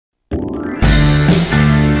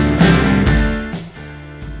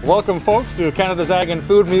Welcome folks to Canada's Ag and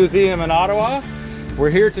Food Museum in Ottawa. We're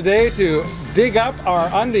here today to dig up our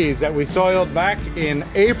undies that we soiled back in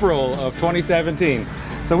April of 2017.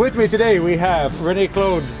 So with me today we have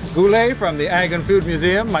René-Claude Goulet from the Ag and Food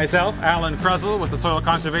Museum, myself, Alan Kruszel with the Soil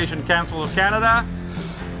Conservation Council of Canada,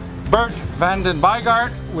 Bert van den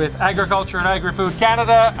Bijgaard with Agriculture and Agri-Food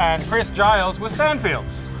Canada, and Chris Giles with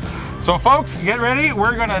Stanfields. So folks, get ready,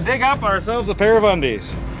 we're gonna dig up ourselves a pair of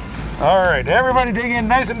undies. All right, everybody dig in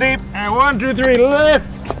nice and deep, and 1, 2, 3, lift!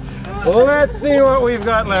 Let's see what we've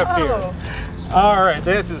got left here. All right,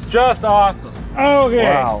 this is just awesome. Okay,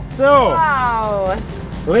 wow. So,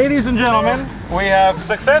 ladies and gentlemen, we have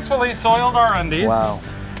successfully soiled our undies. Wow.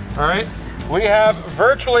 All right, we have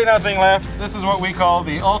virtually nothing left. This is what we call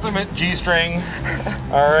the ultimate G-string.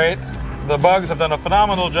 All right, the bugs have done a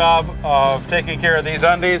phenomenal job of taking care of these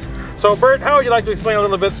undies. So Bert, how would you like to explain a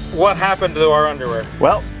little bit what happened to our underwear?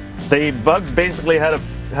 Well, the bugs basically had a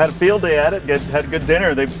field day at it. Had a good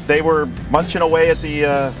dinner. They were munching away at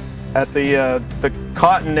the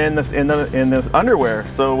cotton in the underwear.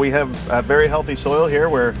 So we have a very healthy soil here,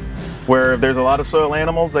 where there's a lot of soil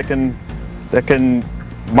animals that can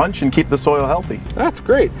munch and keep the soil healthy. That's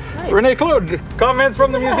great. Nice. René-Claude, comments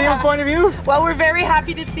from the museum's point of view? Well, we're very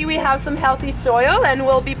happy to see we have some healthy soil, and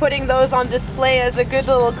we'll be putting those on display as a good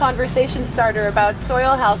little conversation starter about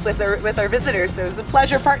soil health with our visitors. So it was a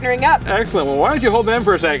pleasure partnering up. Excellent. Well, why don't you hold them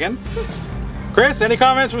for a second? Chris, any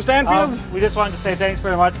comments from Stanfields? We just wanted to say thanks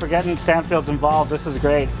very much for getting Stanfields involved. This is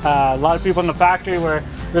great. A lot of people in the factory were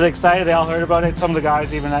really excited. They all heard about it. Some of the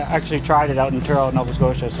guys even actually tried it out in Truro, Nova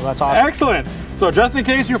Scotia, so that's awesome. Excellent. So just in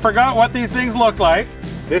case you forgot what these things look like,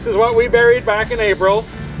 this is what we buried back in April,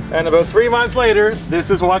 and about 3 months later, this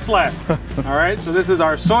is what's left. All right, so this is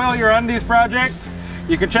our Soil Your Undies project.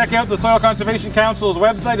 You can check out the Soil Conservation Council's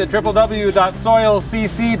website at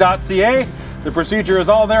www.soilcc.ca. The procedure is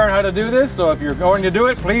all there on how to do this, so if you're going to do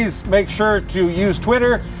it, please make sure to use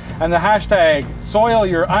Twitter and the hashtag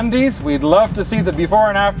 #SoilYourUndies. We'd love to see the before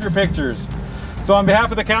and after pictures. So on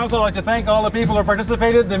behalf of the council, I'd like to thank all the people who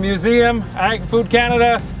participated, the museum, Ag Food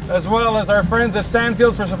Canada, as well as our friends at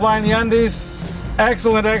Stanfields for supplying the undies.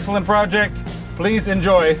 Excellent, excellent project. Please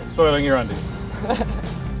enjoy soiling your undies.